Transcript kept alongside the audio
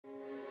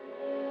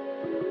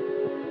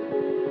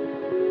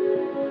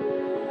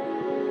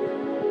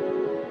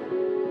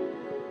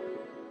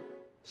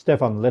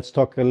Stefan, let's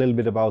talk a little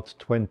bit about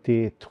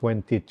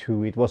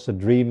 2022. It was a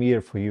dream year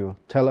for you.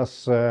 Tell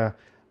us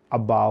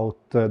about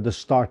the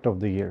start of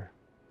the year.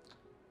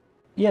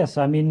 Yes,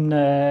 I mean,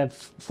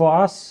 for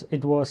us,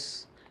 it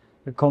was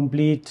a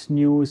complete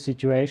new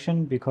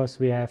situation because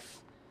we have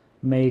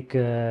make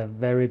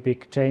very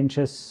big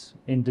changes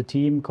in the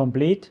team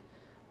complete.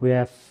 We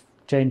have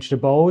changed the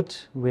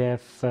boat, we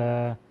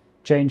have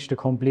changed the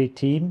complete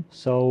team.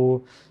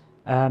 So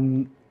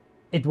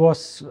it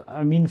was,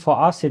 I mean, for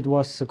us, it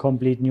was a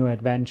complete new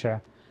adventure.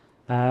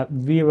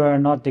 We were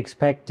not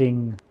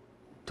expecting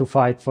to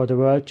fight for the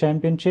World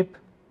Championship.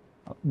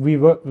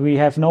 We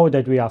have known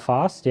that we are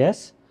fast,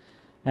 yes.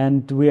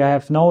 And we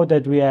have known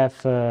that we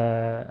have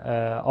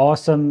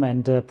awesome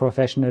and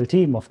professional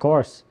team, of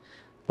course.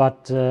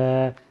 But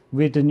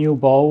with the new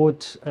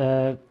boat,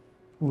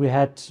 we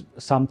had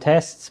some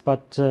tests,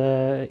 but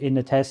in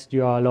a test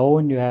you are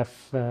alone. You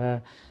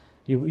have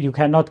you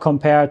cannot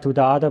compare to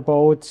the other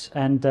boats,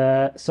 and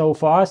so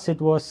for us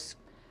it was.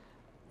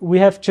 We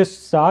have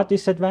just started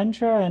this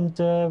adventure, and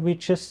we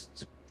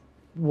just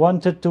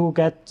wanted to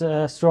get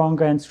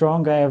stronger and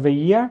stronger every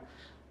year.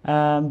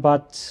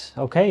 But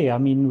okay, I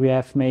mean, we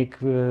have made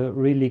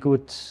really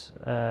good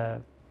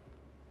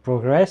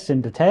progress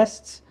in the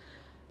tests,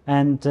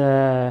 and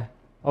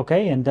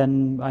okay, and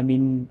then I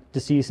mean the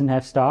season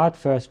have started.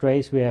 First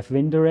race we have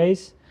win the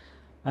race.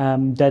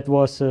 That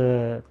was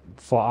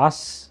for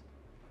us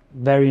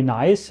very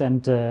nice,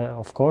 and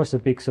of course a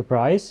big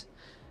surprise,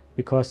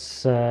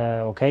 because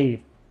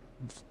okay,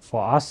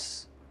 for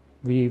us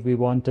we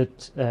wanted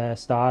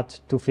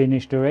start to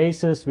finish the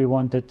races. We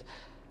wanted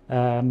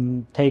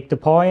take the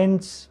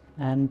points,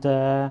 and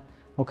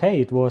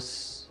okay, it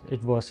was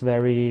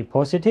very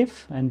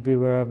positive, and we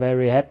were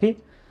very happy.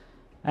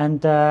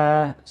 And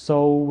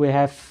so we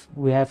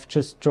have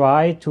just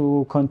tried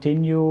to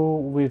continue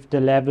with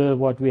the level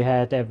what we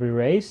had every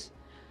race,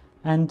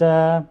 and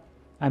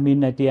I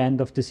mean at the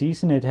end of the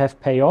season it have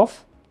pay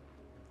off.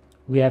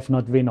 We have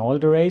not win all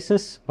the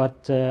races,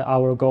 but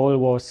our goal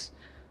was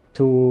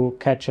to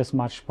catch as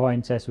much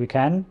points as we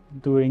can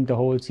during the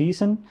whole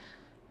season.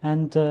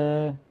 And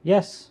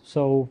yes,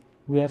 so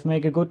we have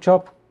made a good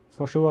job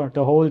for sure.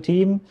 The whole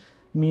team,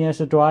 me as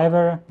a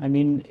driver, I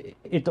mean,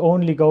 it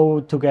only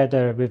go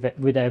together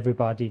with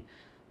everybody.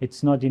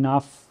 It's not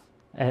enough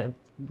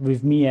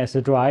with me as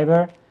a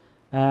driver.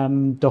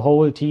 The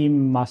whole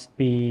team must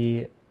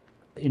be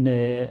in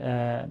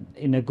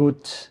a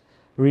good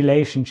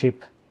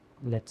relationship,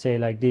 let's say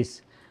like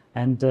this.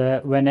 And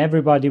when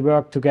everybody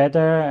work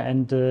together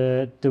and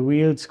the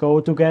wheels go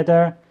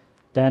together,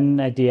 then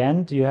at the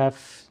end you have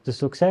the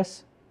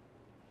success.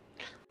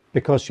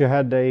 Because you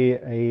had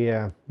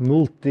a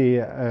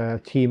multi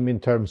team in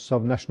terms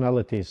of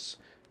nationalities.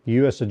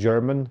 You as a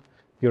German,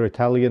 your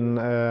Italian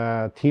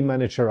team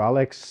manager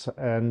Alex,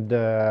 and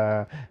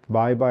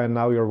Baiba, and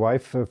now your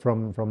wife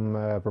from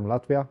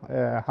Latvia.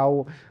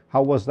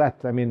 How was that?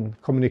 I mean,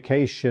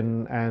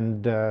 communication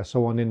and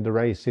so on in the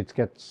race. It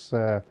gets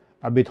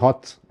a bit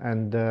hot,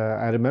 and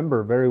I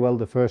remember very well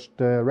the first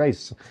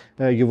race.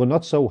 You were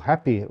not so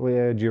happy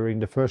during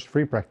the first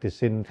free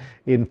practice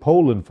in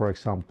Poland, for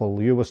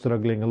example. You were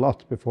struggling a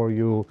lot before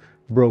you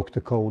broke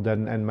the code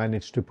and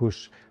managed to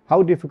push.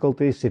 How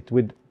difficult is it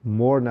with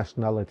more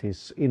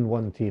nationalities in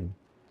one team?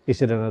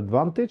 Is it an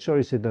advantage or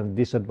is it a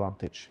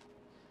disadvantage?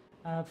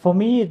 For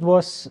me it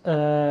was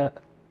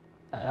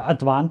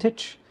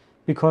advantage,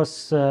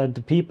 because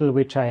the people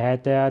which I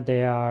had there,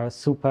 they are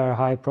super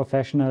high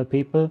professional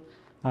people.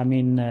 I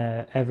mean,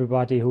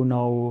 everybody who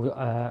know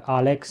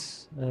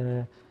Alex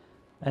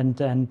and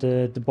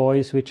the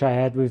boys which I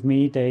had with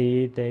me,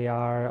 they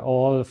are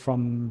all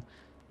from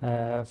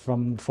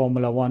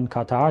Formula One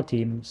Qatar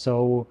team.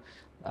 So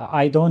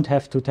I don't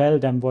have to tell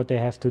them what they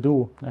have to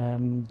do.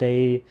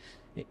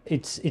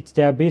 It's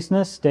their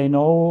business. They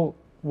know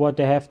what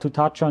they have to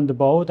touch on the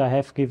boat. I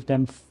have give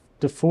them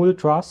the full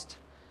trust.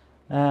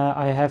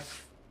 I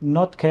have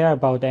not care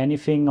about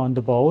anything on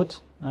the boat,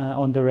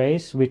 on the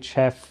race, which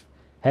have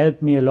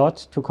helped me a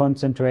lot to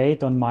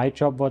concentrate on my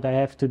job, what I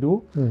have to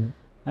do.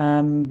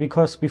 Mm-hmm.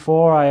 Because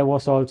before I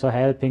was also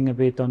helping a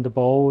bit on the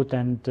boat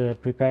and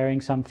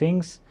preparing some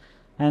things.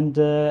 And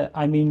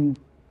I mean,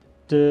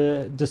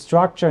 the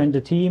structure in the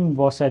team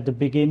was at the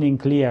beginning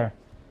clear.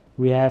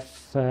 We have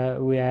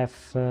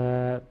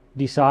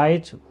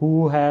decide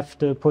who have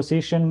the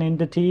position in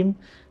the team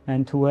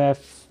and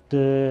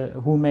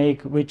who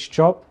make which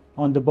job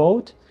on the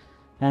boat,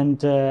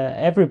 and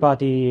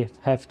everybody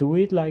have do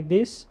it like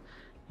this.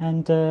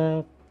 And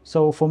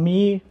so for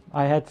me,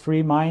 I had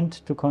free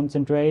mind to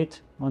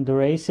concentrate on the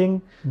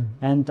racing,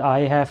 and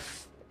I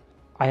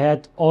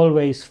had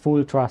always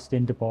full trust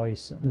in the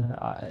boys.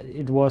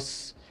 It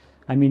was,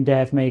 I mean, they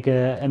have made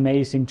an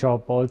amazing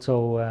job.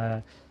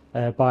 Also,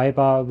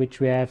 Baiba, which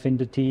we have in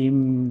the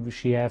team,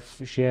 she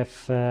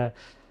have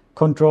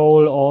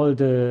control all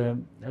the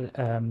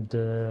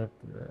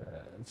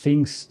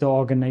things, the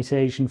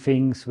organization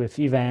things with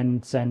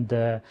events,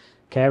 and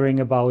caring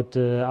about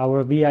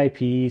our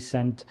VIPs,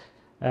 and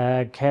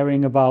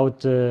caring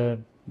about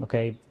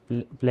okay,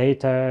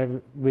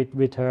 later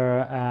with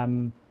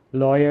her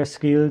lawyer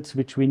skills,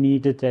 which we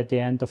needed at the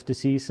end of the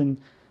season.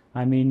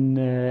 I mean,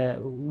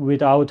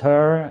 without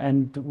her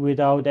and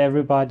without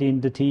everybody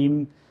in the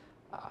team,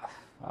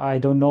 I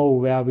don't know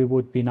where we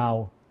would be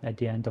now at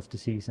the end of the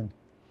season.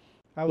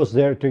 I was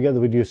there together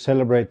with you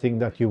celebrating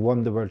that you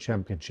won the World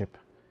Championship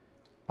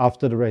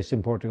after the race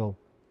in Portugal.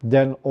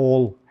 Then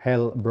all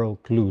hell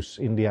broke loose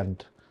in the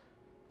end.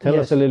 Tell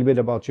us a little bit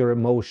about your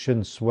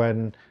emotions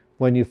when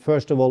you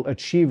first of all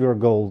achieve your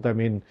goal. I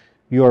mean,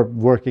 you're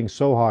working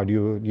so hard.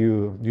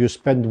 You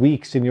spend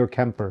weeks in your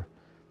camper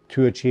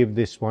to achieve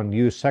this one.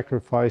 You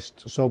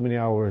sacrificed so many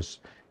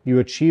hours. You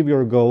achieve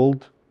your goal,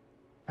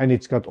 and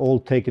it's got all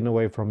taken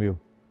away from you.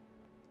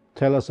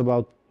 Tell us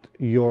about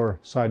your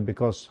side,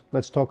 because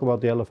let's talk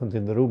about the elephant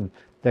in the room.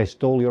 They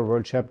stole your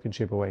World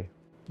Championship away.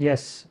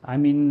 Yes, I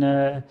mean,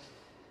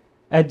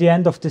 at the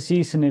end of the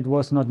season, it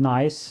was not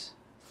nice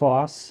for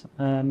us.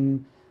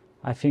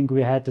 I think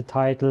we had the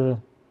title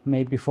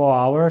maybe 4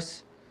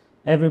 hours.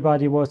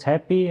 Everybody was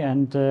happy,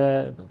 and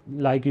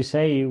like you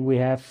say, we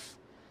have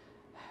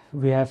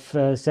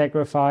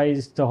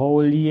sacrificed the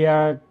whole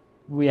year.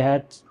 We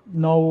had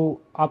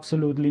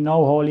absolutely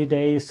no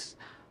holidays.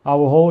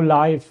 Our whole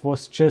life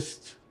was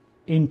just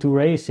into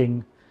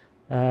racing,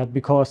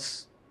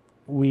 because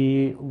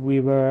we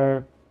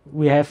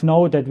have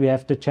known that we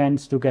have the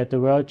chance to get the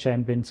world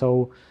champion.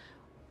 So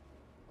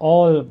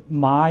all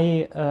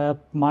my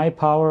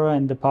power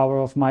and the power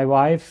of my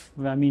wife,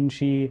 I mean,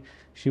 she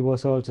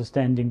was also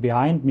standing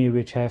behind me,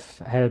 which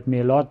have helped me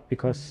a lot,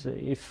 because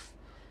if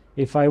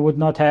I would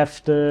not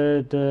have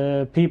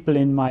the people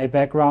in my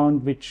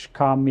background which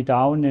calm me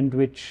down and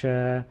which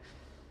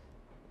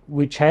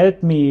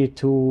helped me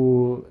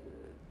to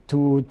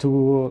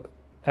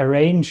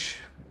arrange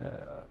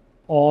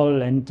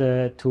all and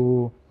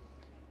to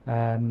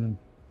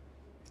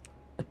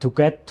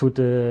get to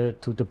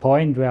the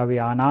point where we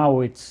are now,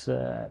 it's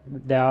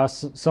there are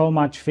so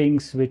much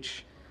things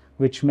which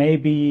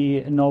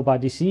maybe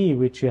nobody see,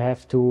 which you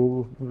have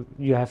to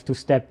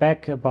step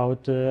back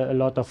about a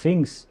lot of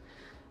things,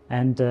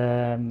 and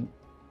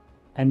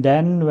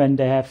then when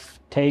they have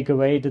take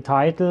away the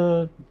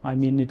title, I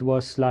mean, it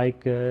was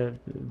like the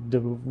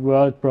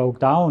world broke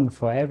down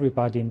for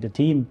everybody in the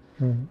team,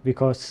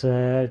 because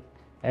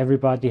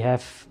everybody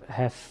have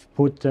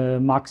put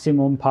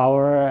maximum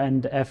power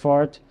and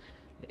effort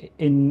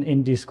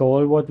in this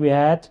goal what we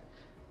had.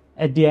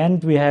 At the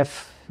end, we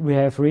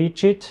have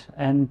reached it,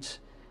 and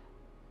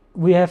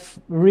we have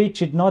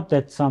reached it not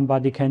that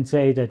somebody can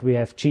say that we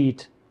have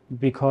cheated,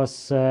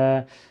 because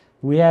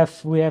we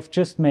have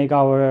just make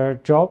our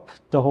job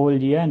the whole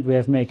year, and we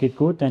have make it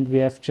good, and we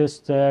have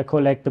just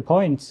collect the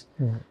points,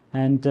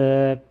 and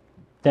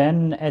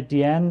then at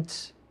the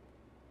end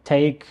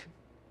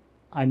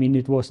I mean,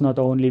 it was not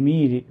only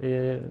me.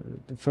 The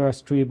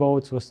first 3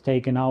 boats was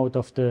taken out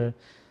of the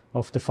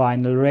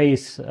final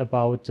race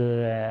about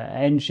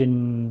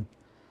engine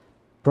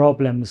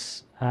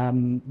problems.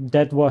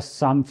 That was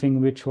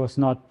something which was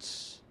not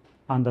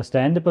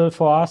understandable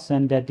for us,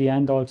 and at the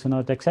end also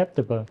not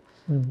acceptable.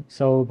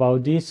 So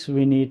about this,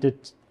 we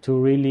needed to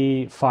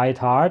really fight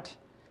hard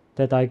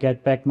that I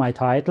get back my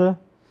title.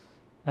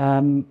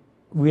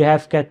 We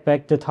have get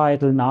back the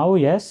title now,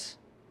 yes.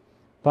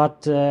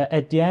 But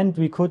at the end,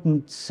 we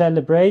couldn't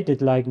celebrate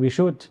it like we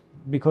should,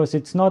 because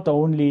it's not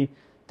only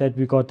that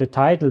we got the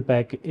title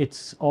back,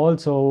 it's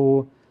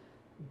also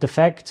the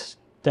fact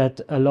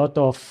that a lot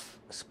of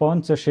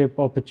sponsorship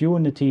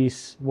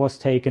opportunities was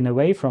taken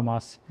away from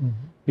us,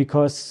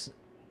 because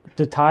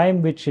the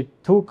time which it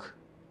took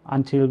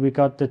until we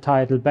got the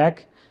title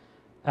back,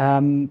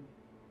 the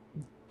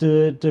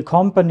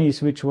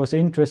companies which was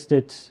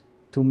interested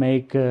to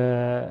make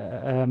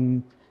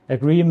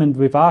agreement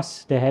with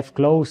us, they have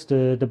closed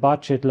the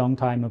budget long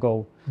time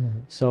ago.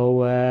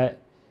 So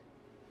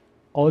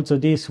also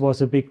this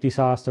was a big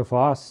disaster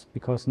for us,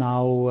 because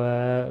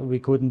now we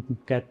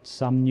couldn't get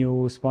some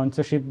new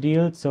sponsorship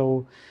deals.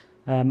 So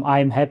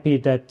I'm happy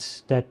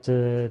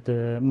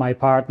that my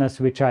partners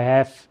which I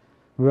have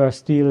were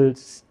still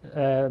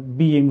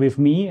being with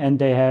me, and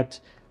they had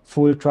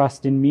full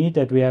trust in me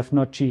that we have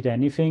not cheated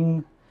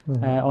anything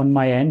on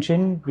my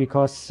engine,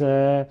 because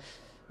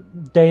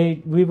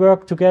we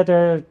worked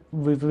together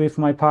with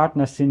my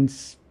partner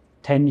since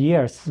 10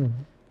 years,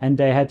 and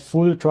they had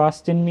full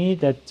trust in me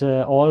that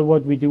all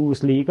what we do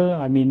is legal.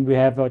 I mean, we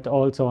have it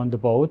also on the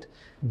boat,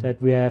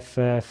 that we have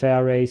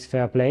fair race,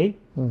 fair play.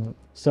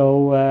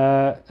 So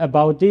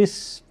about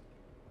this,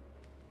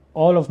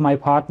 all of my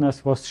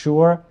partners was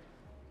sure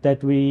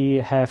that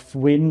we have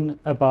win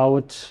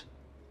about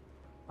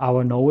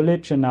our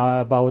knowledge and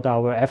about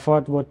our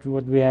effort, what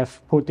we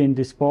have put in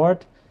the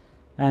sport.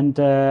 And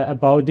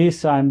about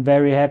this, I'm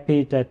very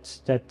happy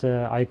that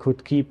I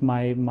could keep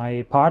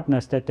my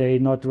partners, that they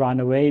not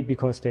run away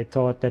because they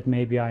thought that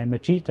maybe I'm a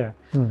cheater.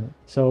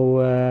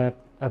 So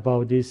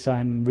about this,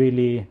 I'm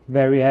really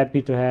very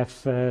happy to have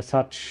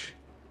such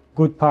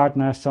good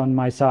partners on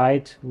my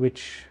side,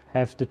 which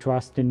have the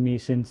trust in me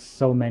since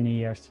so many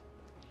years.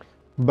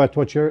 But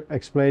what you're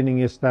explaining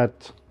is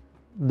that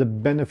the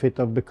benefit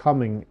of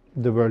becoming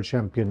the world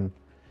champion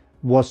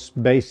was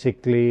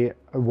basically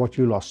what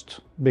you lost,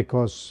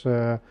 because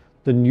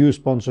the new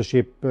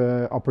sponsorship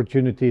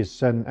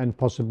opportunities and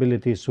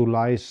possibilities who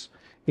lies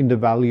in the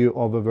value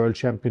of a world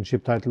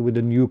championship title with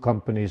the new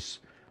companies,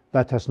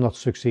 that has not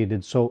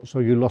succeeded. So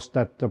you lost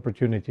that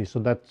opportunity. So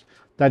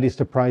that is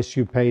the price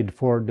you paid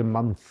for the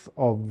month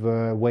of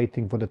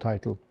waiting for the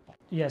title.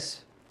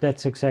 Yes,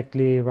 that's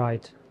exactly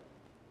right.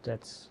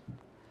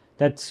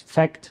 That's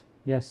fact.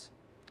 Yes.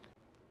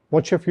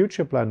 What's your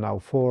future plan now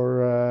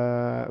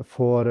for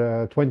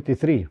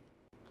 23?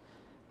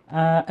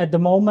 At the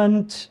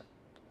moment,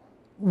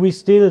 we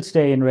still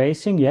stay in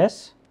racing,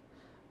 yes.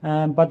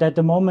 But at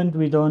the moment,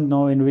 we don't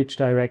know in which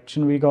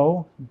direction we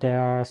go.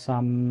 There are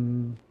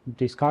some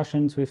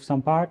discussions with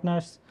some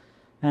partners,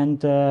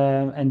 and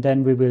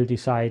then we will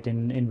decide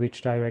in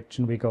which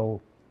direction we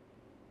go.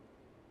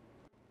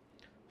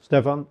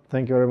 Stefan,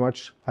 thank you very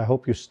much. I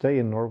hope you stay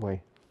in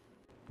Norway.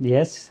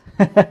 Yes,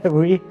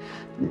 we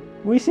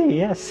see,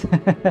 yes.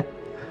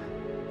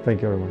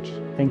 Thank you very much.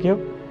 Thank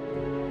you.